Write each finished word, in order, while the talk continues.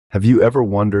Have you ever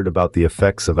wondered about the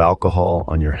effects of alcohol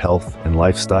on your health and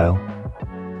lifestyle?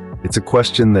 It's a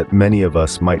question that many of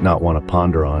us might not want to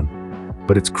ponder on,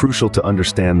 but it's crucial to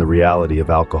understand the reality of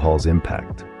alcohol's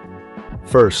impact.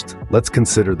 First, let's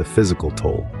consider the physical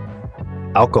toll.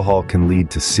 Alcohol can lead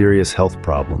to serious health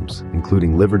problems,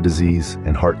 including liver disease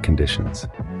and heart conditions.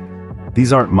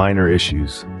 These aren't minor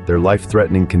issues, they're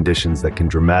life-threatening conditions that can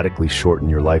dramatically shorten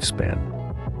your lifespan.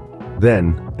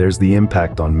 Then, there's the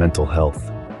impact on mental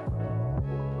health.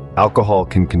 Alcohol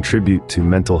can contribute to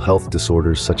mental health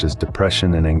disorders such as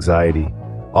depression and anxiety,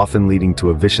 often leading to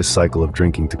a vicious cycle of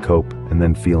drinking to cope and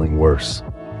then feeling worse.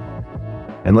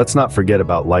 And let's not forget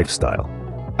about lifestyle.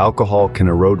 Alcohol can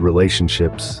erode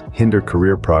relationships, hinder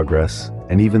career progress,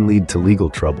 and even lead to legal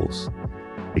troubles.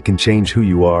 It can change who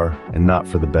you are, and not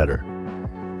for the better.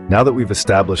 Now that we've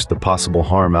established the possible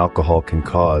harm alcohol can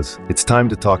cause, it's time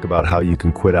to talk about how you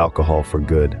can quit alcohol for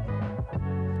good.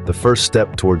 The first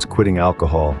step towards quitting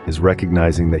alcohol is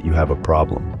recognizing that you have a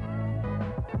problem.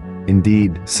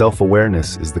 Indeed,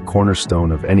 self-awareness is the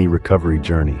cornerstone of any recovery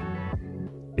journey.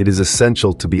 It is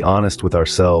essential to be honest with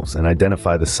ourselves and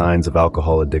identify the signs of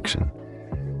alcohol addiction.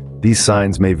 These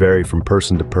signs may vary from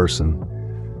person to person,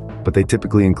 but they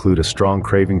typically include a strong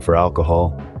craving for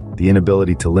alcohol, the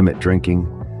inability to limit drinking,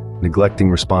 neglecting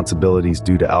responsibilities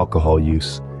due to alcohol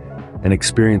use, and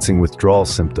experiencing withdrawal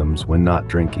symptoms when not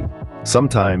drinking.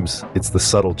 Sometimes it's the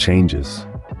subtle changes,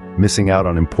 missing out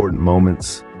on important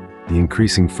moments, the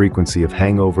increasing frequency of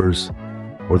hangovers,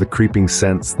 or the creeping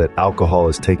sense that alcohol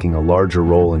is taking a larger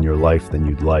role in your life than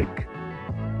you'd like.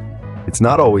 It's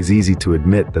not always easy to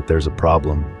admit that there's a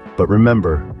problem, but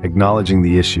remember, acknowledging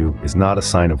the issue is not a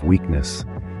sign of weakness,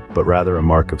 but rather a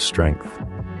mark of strength.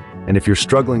 And if you're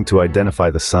struggling to identify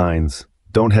the signs,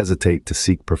 don't hesitate to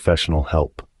seek professional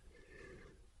help.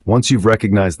 Once you've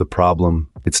recognized the problem,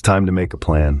 it's time to make a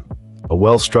plan. A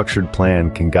well-structured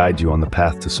plan can guide you on the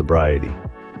path to sobriety.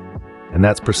 And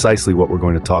that's precisely what we're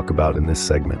going to talk about in this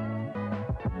segment.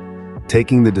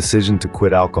 Taking the decision to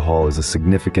quit alcohol is a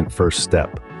significant first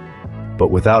step, but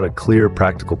without a clear,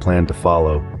 practical plan to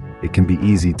follow, it can be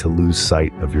easy to lose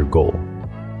sight of your goal.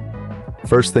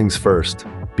 First things first,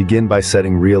 begin by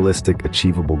setting realistic,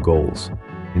 achievable goals.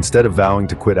 Instead of vowing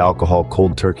to quit alcohol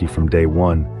cold turkey from day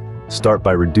one, start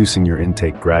by reducing your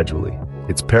intake gradually.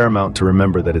 It's paramount to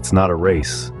remember that it's not a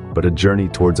race, but a journey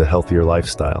towards a healthier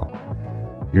lifestyle.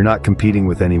 You're not competing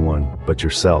with anyone but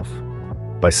yourself.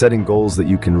 By setting goals that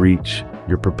you can reach,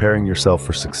 you're preparing yourself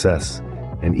for success,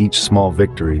 and each small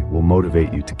victory will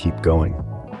motivate you to keep going.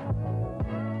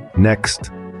 Next,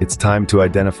 it's time to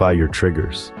identify your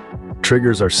triggers.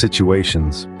 Triggers are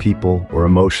situations, people, or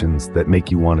emotions that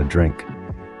make you want to drink.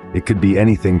 It could be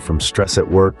anything from stress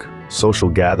at work, social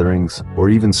gatherings, or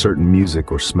even certain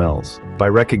music or smells. By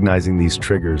recognizing these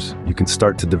triggers, you can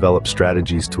start to develop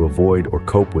strategies to avoid or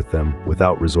cope with them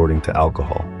without resorting to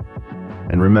alcohol.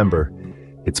 And remember,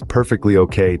 it's perfectly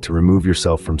okay to remove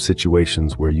yourself from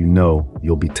situations where you know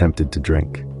you'll be tempted to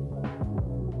drink.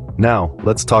 Now,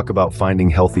 let's talk about finding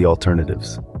healthy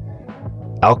alternatives.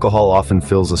 Alcohol often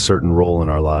fills a certain role in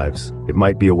our lives. It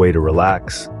might be a way to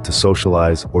relax, to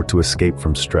socialize, or to escape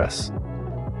from stress.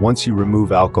 Once you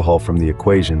remove alcohol from the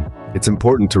equation, it's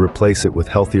important to replace it with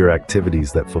healthier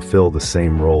activities that fulfill the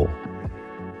same role.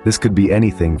 This could be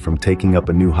anything from taking up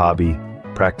a new hobby,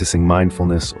 practicing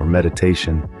mindfulness or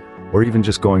meditation, or even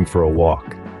just going for a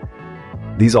walk.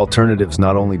 These alternatives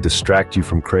not only distract you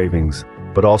from cravings,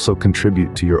 but also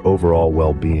contribute to your overall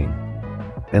well-being.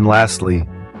 And lastly,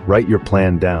 write your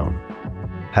plan down.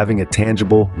 Having a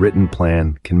tangible, written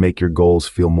plan can make your goals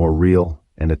feel more real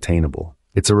and attainable.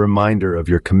 It's a reminder of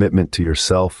your commitment to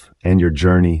yourself and your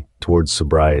journey towards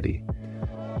sobriety.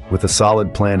 With a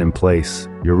solid plan in place,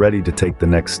 you're ready to take the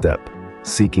next step,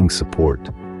 seeking support.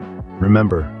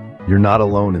 Remember, you're not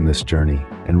alone in this journey,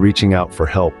 and reaching out for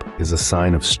help is a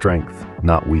sign of strength,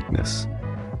 not weakness.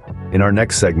 In our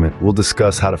next segment, we'll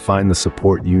discuss how to find the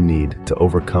support you need to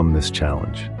overcome this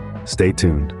challenge. Stay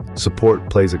tuned. Support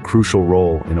plays a crucial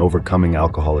role in overcoming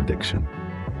alcohol addiction.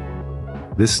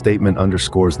 This statement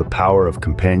underscores the power of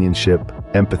companionship,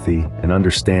 empathy, and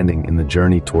understanding in the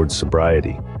journey towards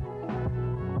sobriety.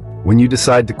 When you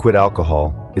decide to quit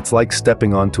alcohol, it's like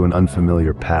stepping onto an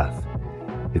unfamiliar path.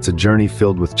 It's a journey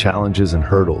filled with challenges and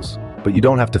hurdles, but you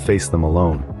don't have to face them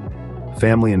alone.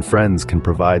 Family and friends can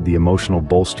provide the emotional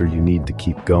bolster you need to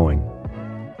keep going.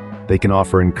 They can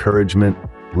offer encouragement,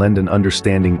 lend an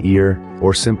understanding ear,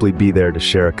 or simply be there to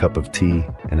share a cup of tea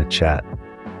and a chat.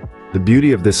 The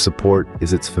beauty of this support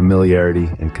is its familiarity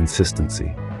and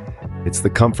consistency. It's the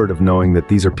comfort of knowing that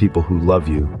these are people who love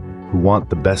you, who want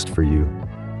the best for you,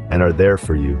 and are there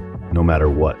for you no matter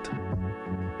what.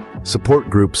 Support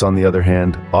groups, on the other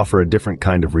hand, offer a different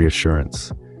kind of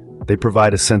reassurance. They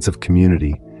provide a sense of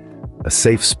community, a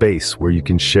safe space where you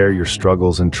can share your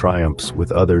struggles and triumphs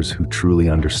with others who truly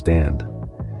understand.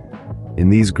 In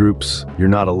these groups, you're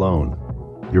not alone.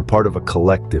 You're part of a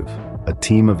collective, a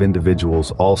team of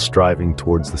individuals all striving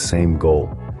towards the same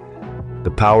goal.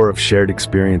 The power of shared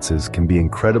experiences can be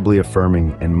incredibly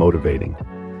affirming and motivating.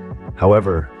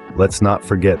 However, let's not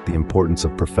forget the importance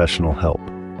of professional help.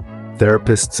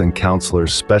 Therapists and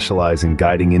counselors specialize in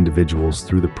guiding individuals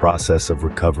through the process of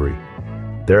recovery.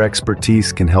 Their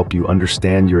expertise can help you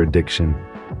understand your addiction,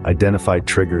 identify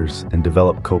triggers, and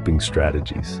develop coping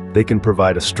strategies. They can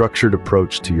provide a structured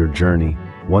approach to your journey,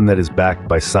 one that is backed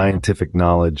by scientific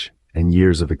knowledge and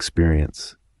years of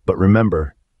experience. But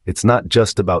remember, it's not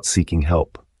just about seeking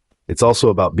help. It's also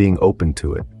about being open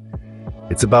to it.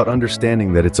 It's about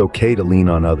understanding that it's okay to lean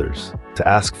on others, to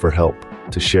ask for help,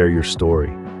 to share your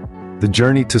story. The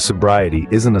journey to sobriety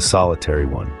isn't a solitary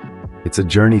one. It's a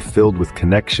journey filled with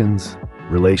connections,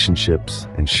 relationships,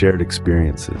 and shared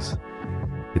experiences.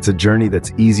 It's a journey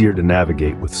that's easier to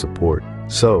navigate with support.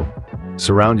 So,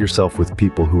 surround yourself with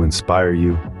people who inspire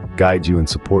you, guide you, and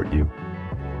support you.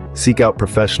 Seek out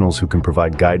professionals who can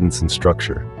provide guidance and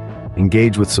structure.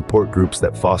 Engage with support groups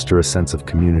that foster a sense of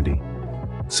community.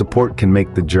 Support can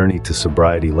make the journey to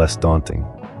sobriety less daunting,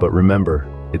 but remember,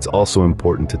 it's also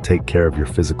important to take care of your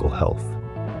physical health.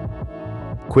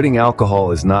 Quitting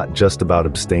alcohol is not just about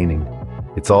abstaining,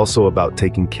 it's also about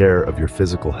taking care of your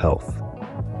physical health.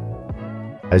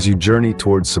 As you journey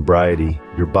towards sobriety,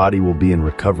 your body will be in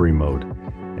recovery mode,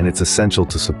 and it's essential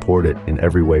to support it in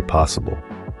every way possible.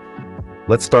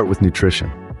 Let's start with nutrition.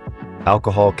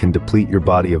 Alcohol can deplete your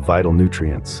body of vital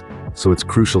nutrients, so it's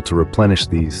crucial to replenish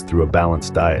these through a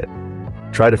balanced diet.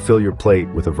 Try to fill your plate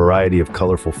with a variety of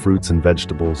colorful fruits and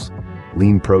vegetables,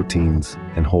 lean proteins,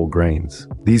 and whole grains.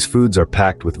 These foods are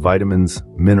packed with vitamins,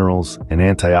 minerals, and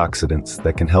antioxidants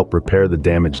that can help repair the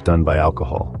damage done by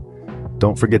alcohol.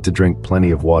 Don't forget to drink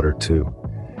plenty of water too.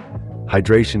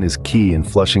 Hydration is key in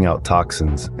flushing out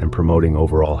toxins and promoting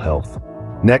overall health.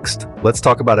 Next, let's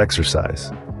talk about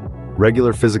exercise.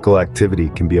 Regular physical activity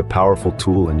can be a powerful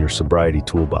tool in your sobriety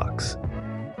toolbox.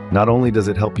 Not only does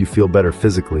it help you feel better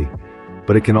physically,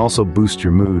 but it can also boost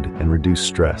your mood and reduce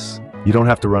stress. You don't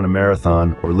have to run a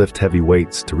marathon or lift heavy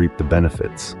weights to reap the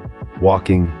benefits.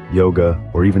 Walking, yoga,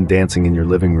 or even dancing in your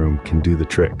living room can do the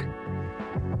trick.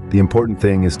 The important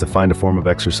thing is to find a form of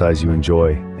exercise you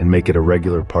enjoy and make it a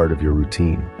regular part of your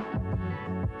routine.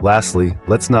 Lastly,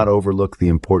 let's not overlook the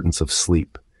importance of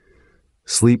sleep.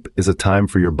 Sleep is a time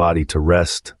for your body to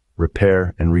rest,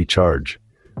 repair, and recharge.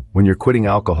 When you're quitting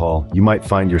alcohol, you might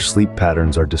find your sleep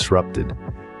patterns are disrupted.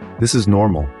 This is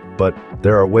normal, but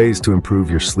there are ways to improve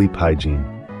your sleep hygiene.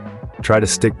 Try to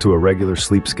stick to a regular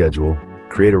sleep schedule,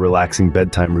 create a relaxing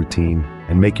bedtime routine,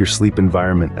 and make your sleep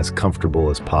environment as comfortable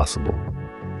as possible.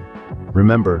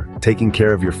 Remember, taking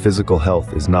care of your physical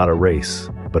health is not a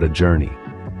race, but a journey.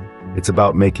 It's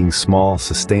about making small,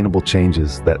 sustainable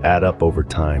changes that add up over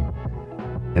time.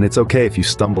 And it's okay if you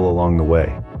stumble along the way.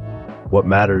 What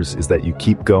matters is that you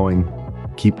keep going,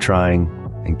 keep trying,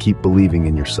 and keep believing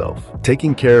in yourself.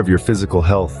 Taking care of your physical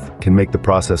health can make the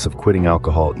process of quitting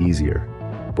alcohol easier.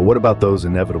 But what about those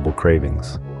inevitable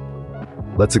cravings?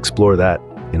 Let's explore that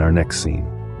in our next scene.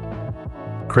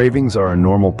 Cravings are a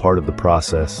normal part of the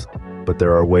process, but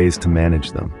there are ways to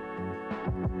manage them.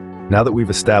 Now that we've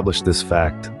established this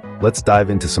fact, let's dive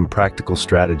into some practical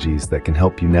strategies that can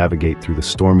help you navigate through the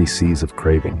stormy seas of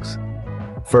cravings.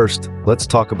 First, let's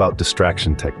talk about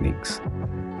distraction techniques.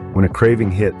 When a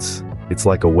craving hits, it's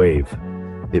like a wave.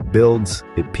 It builds,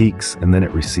 it peaks, and then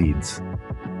it recedes.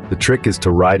 The trick is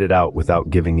to ride it out without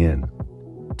giving in.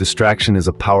 Distraction is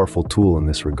a powerful tool in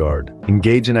this regard.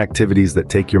 Engage in activities that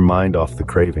take your mind off the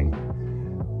craving.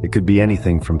 It could be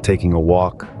anything from taking a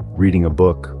walk, reading a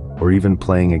book, or even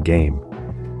playing a game.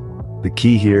 The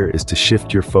key here is to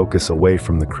shift your focus away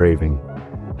from the craving,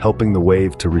 helping the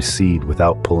wave to recede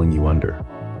without pulling you under.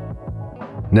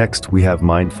 Next, we have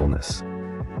mindfulness.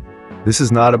 This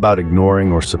is not about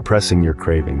ignoring or suppressing your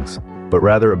cravings, but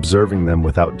rather observing them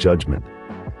without judgment.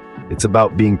 It's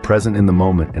about being present in the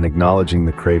moment and acknowledging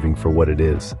the craving for what it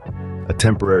is, a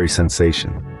temporary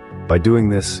sensation. By doing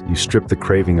this, you strip the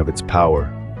craving of its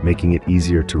power, making it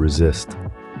easier to resist.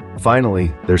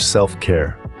 Finally, there's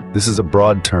self-care. This is a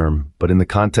broad term, but in the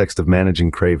context of managing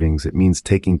cravings, it means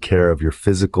taking care of your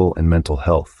physical and mental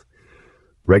health.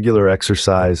 Regular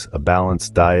exercise, a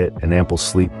balanced diet, and ample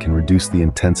sleep can reduce the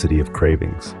intensity of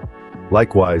cravings.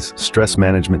 Likewise, stress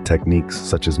management techniques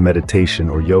such as meditation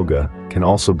or yoga can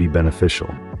also be beneficial.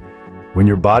 When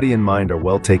your body and mind are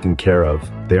well taken care of,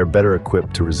 they are better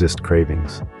equipped to resist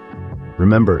cravings.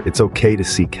 Remember, it's okay to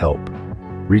seek help.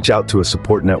 Reach out to a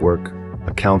support network,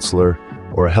 a counselor,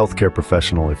 or a healthcare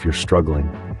professional if you're struggling.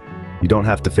 You don't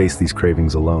have to face these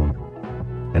cravings alone.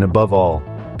 And above all,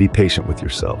 be patient with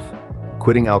yourself.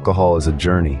 Quitting alcohol is a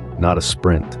journey, not a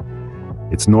sprint.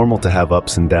 It's normal to have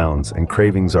ups and downs, and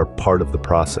cravings are part of the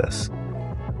process.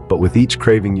 But with each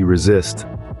craving you resist,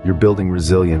 you're building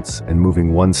resilience and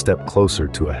moving one step closer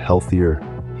to a healthier,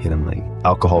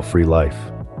 alcohol-free life.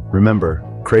 Remember,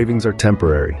 cravings are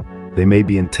temporary. They may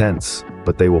be intense,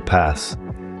 but they will pass.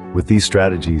 With these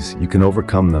strategies, you can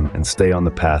overcome them and stay on the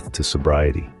path to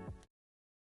sobriety.